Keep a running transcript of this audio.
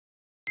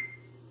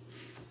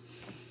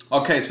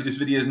Okay, so this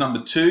video is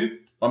number 2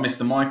 by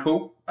Mr.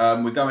 Michael.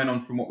 We're going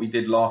on from what we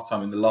did last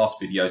time in the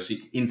last video, so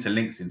it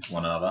interlinks into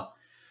one another.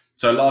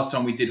 So last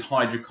time we did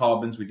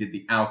hydrocarbons, we did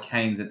the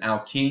alkanes and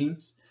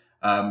alkenes,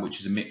 which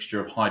is a mixture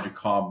of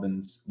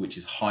hydrocarbons, which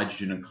is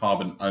hydrogen and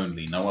carbon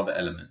only, no other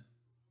element.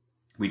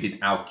 We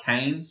did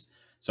alkanes,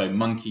 so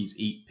monkeys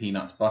eat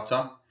peanut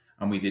butter,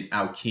 and we did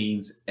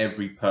alkenes,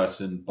 every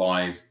person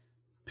buys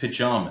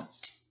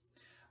pajamas.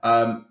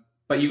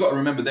 But you've got to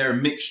remember they're a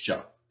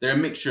mixture. They're a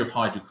mixture of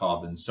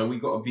hydrocarbons, so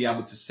we've got to be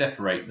able to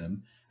separate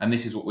them, and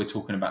this is what we're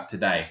talking about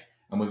today.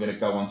 And we're going to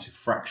go on to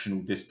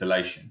fractional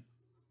distillation.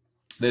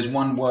 There's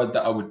one word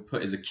that I would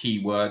put as a key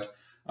word,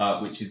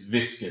 which is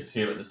viscous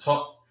here at the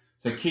top.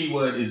 So key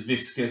word is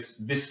viscous.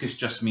 Viscous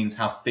just means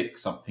how thick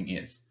something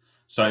is.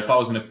 So if I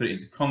was going to put it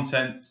into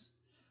contents,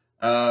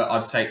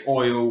 I'd say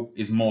oil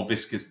is more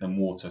viscous than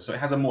water. So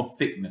it has a more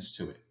thickness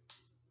to it.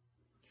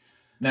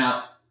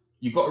 Now,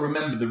 you've got to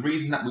remember the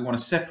reason that we want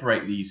to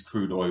separate these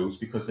crude oils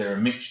because they're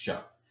a mixture.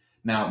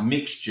 Now,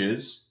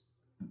 mixtures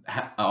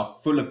are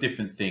full of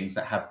different things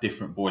that have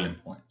different boiling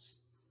points.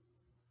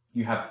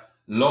 You have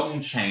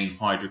long chain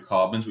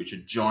hydrocarbons, which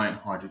are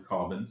giant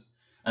hydrocarbons,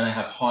 and they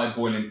have high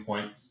boiling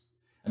points.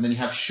 And then you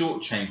have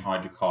short chain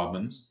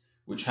hydrocarbons,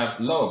 which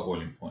have lower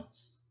boiling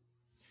points.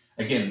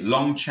 Again,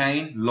 long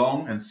chain,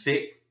 long and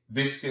thick,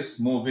 viscous,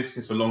 more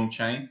viscous for long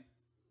chain,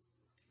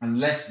 and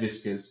less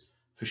viscous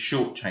for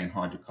short chain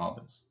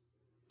hydrocarbons.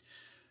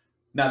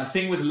 Now, the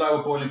thing with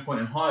lower boiling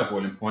point and higher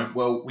boiling point,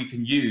 well, we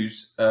can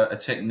use a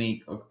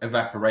technique of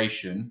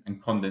evaporation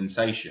and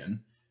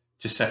condensation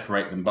to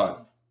separate them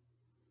both.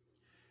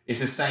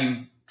 It's the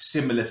same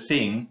similar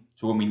thing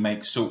to when we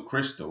make salt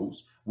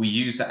crystals. We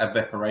use that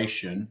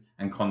evaporation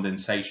and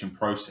condensation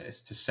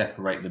process to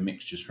separate the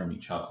mixtures from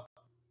each other.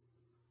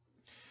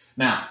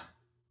 Now,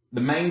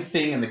 the main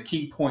thing and the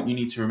key point you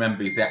need to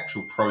remember is the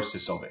actual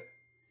process of it.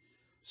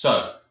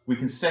 So, we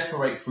can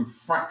separate through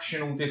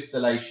fractional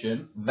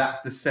distillation.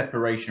 That's the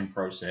separation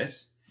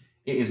process.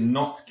 It is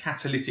not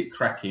catalytic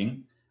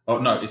cracking. Oh,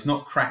 no, it's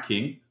not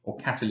cracking or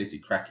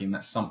catalytic cracking.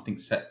 That's something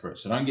separate.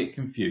 So don't get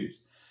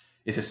confused.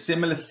 It's a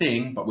similar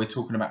thing, but we're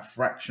talking about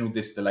fractional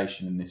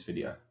distillation in this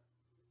video.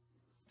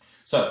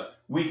 So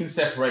we can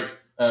separate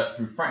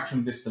through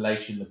fractional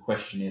distillation. The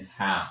question is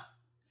how?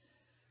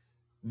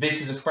 This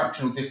is a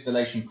fractional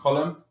distillation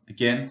column.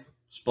 Again,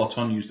 spot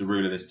on, use the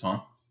ruler this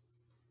time.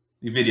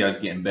 The video is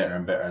getting better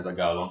and better as I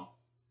go along.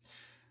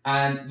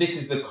 And this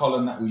is the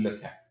column that we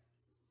look at.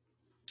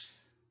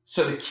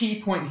 So the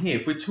key point here,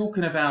 if we're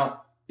talking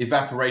about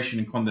evaporation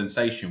and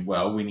condensation,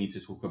 well, we need to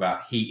talk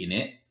about heating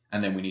it,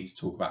 and then we need to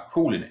talk about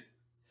cooling it.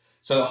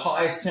 So the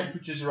highest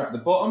temperatures are at the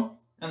bottom,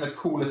 and the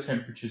cooler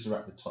temperatures are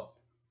at the top.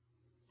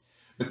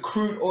 The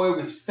crude oil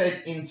is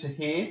fed into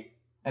here,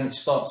 and it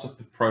starts off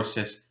the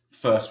process.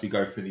 First, we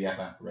go through the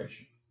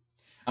evaporation.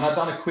 And I've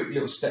done a quick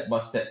little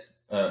step-by-step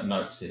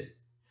notes here.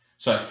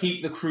 So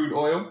heat the crude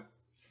oil,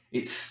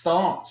 it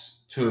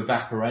starts to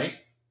evaporate,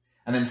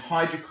 and then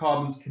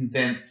hydrocarbons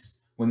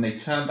condense when they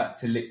turn back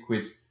to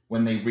liquids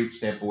when they reach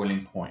their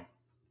boiling point.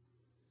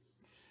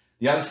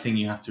 The other thing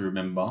you have to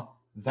remember,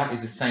 that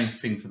is the same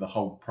thing for the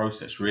whole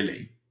process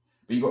really,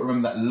 but you've got to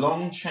remember that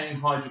long chain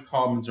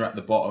hydrocarbons are at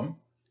the bottom,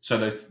 so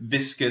those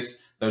viscous,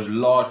 those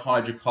large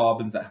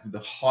hydrocarbons that have the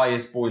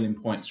highest boiling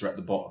points are at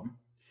the bottom,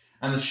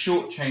 and the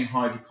short chain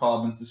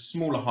hydrocarbons, the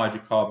smaller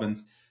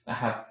hydrocarbons that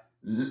have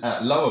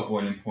lower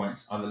boiling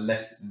points are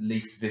the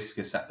least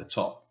viscous at the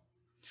top.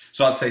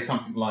 So I'd say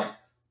something like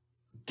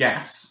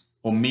gas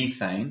or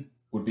methane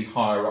would be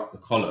higher up the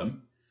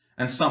column,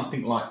 and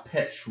something like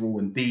petrol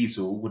and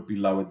diesel would be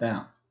lower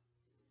down.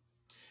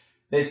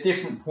 There's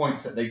different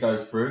points that they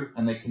go through,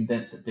 and they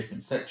condense at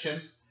different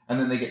sections, and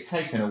then they get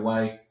taken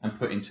away and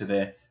put into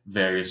their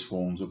various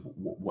forms of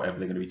whatever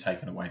they're going to be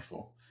taken away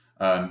for,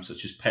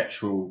 such as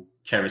petrol,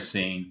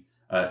 kerosene,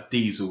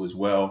 diesel as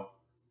well.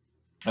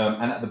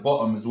 And at the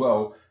bottom as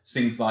well,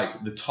 things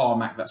like the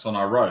tarmac that's on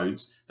our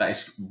roads that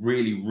is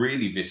really,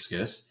 really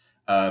viscous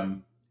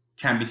can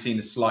be seen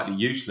as slightly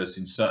useless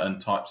in certain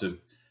types of,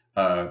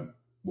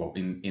 well,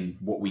 in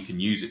what we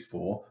can use it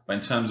for. But in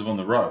terms of on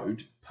the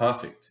road,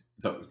 perfect.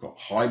 So it's got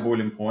high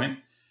boiling point.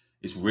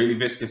 It's really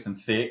viscous and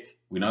thick.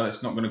 We know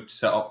that's not going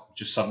to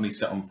just suddenly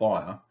set on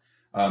fire.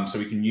 So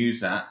we can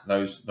use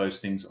those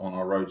things on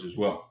our roads as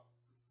well.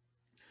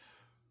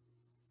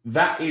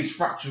 That is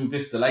fractional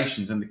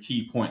distillations and the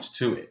key points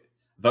to it.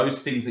 Those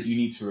things that you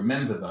need to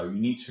remember though, you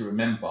need to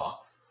remember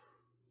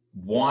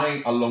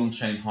why are long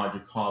chain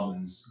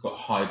hydrocarbons got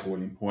high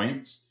boiling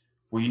points?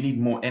 Well, you need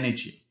more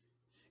energy.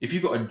 If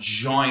you've got a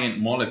giant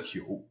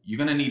molecule, you're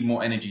going to need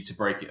more energy to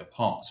break it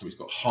apart. So it's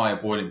got higher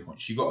boiling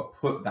points. You've got to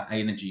put that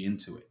energy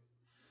into it.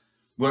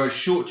 Whereas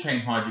short chain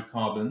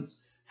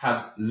hydrocarbons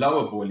have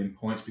lower boiling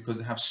points because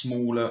they have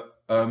smaller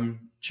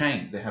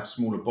chains, they have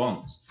smaller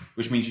bonds,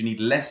 which means you need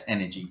less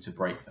energy to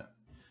break them.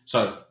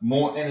 So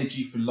more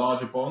energy for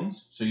larger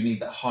bonds, so you need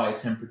that higher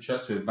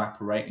temperature to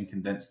evaporate and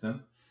condense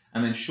them.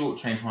 And then short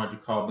chain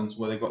hydrocarbons,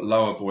 where they've got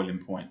lower boiling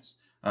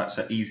points,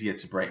 so easier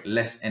to break,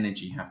 less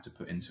energy you have to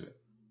put into it.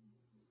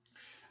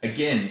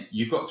 Again,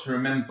 you've got to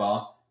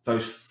remember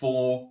those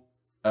four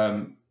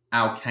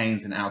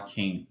alkanes and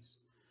alkenes.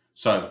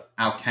 So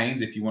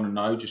alkanes, if you want to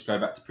know, just go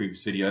back to the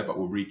previous video, but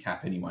we'll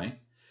recap anyway.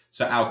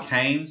 So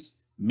alkanes,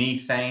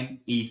 methane,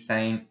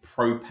 ethane,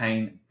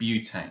 propane,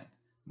 butane.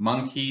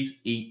 Monkeys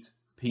eat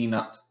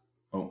peanut,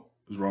 oh,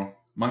 I was wrong.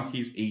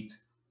 Monkeys eat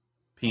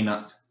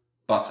peanut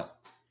butter.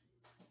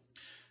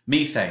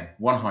 Methane,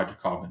 1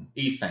 hydrocarbon.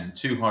 Ethane,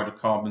 2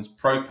 hydrocarbons.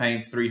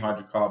 Propane, 3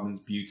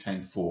 hydrocarbons.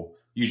 Butane, 4.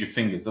 Use your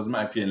fingers. Doesn't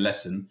matter if you're in a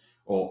lesson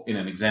or in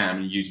an exam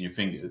and you're using your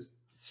fingers.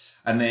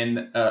 And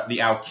then the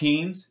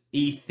alkenes,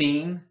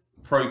 ethene,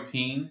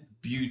 propene,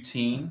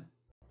 butene,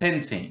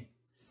 pentene.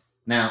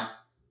 Now,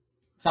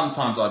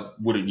 sometimes I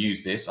wouldn't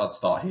use this. I'd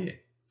start here.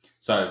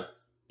 So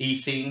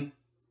ethene,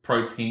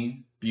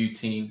 propene,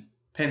 butene,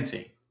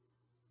 pentene.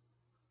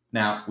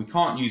 Now, we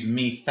can't use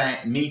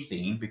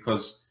methane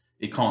because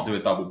it can't do a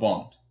double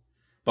bond.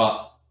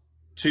 But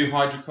 2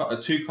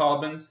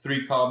 carbons,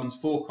 3 carbons,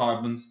 4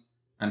 carbons,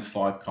 and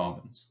 5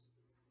 carbons.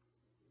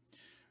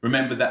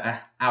 Remember that an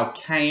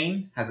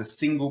alkane has a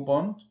single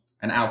bond,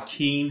 an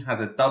alkene has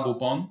a double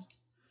bond.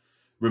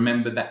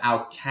 Remember that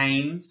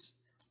alkanes,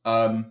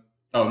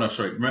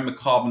 remember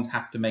carbons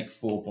have to make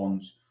 4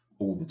 bonds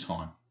all the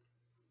time.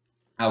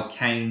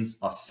 Alkanes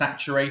are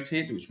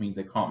saturated, which means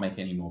they can't make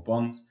any more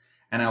bonds,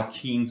 and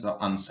alkenes are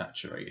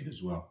unsaturated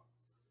as well.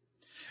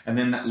 And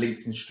then that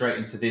links in straight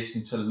into this,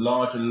 into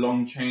larger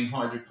long chain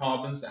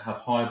hydrocarbons that have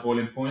higher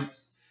boiling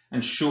points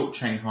and short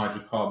chain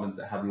hydrocarbons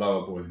that have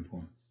lower boiling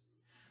points.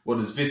 What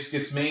does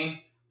viscous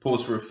mean?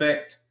 Pause for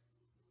effect.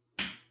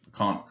 I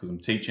can't because I'm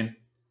teaching.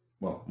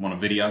 Well, I'm on a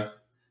video.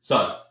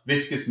 So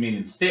viscous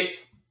meaning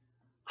thick.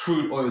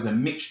 Crude oil is a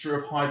mixture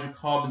of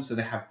hydrocarbons, so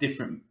they have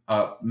different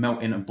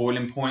melting and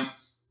boiling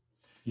points.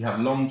 You have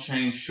long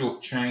chain,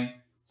 short chain.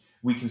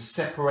 We can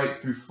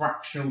separate through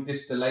fractional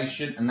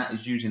distillation, and that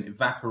is using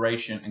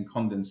evaporation and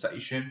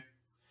condensation.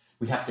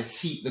 We have to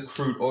heat the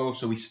crude oil,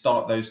 so we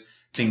start those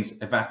things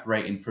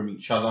evaporating from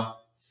each other,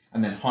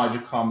 and then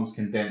hydrocarbons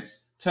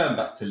condense, turn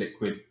back to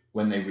liquid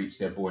when they reach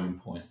their boiling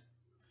point.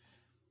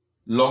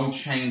 Long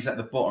chains at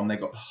the bottom,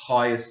 they've got the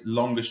highest,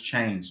 longest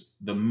chains,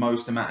 the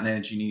most amount of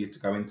energy needed to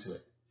go into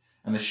it.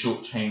 And the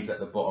short chains at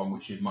the bottom,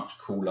 which is much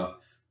cooler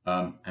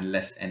and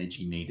less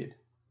energy needed.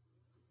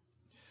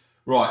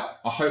 Right,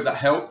 I hope that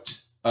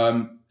helped.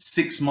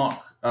 6-mark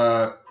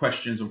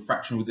questions on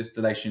fractional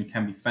distillation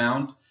can be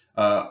found.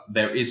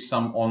 There is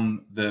some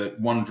on the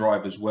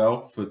OneDrive as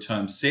well for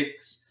term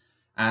 6.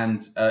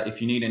 And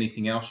if you need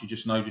anything else, you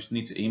just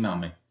need to email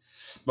me.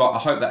 But I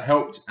hope that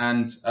helped,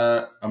 and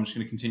I'm just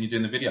going to continue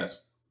doing the videos.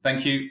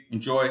 Thank you,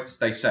 enjoy,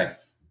 stay safe.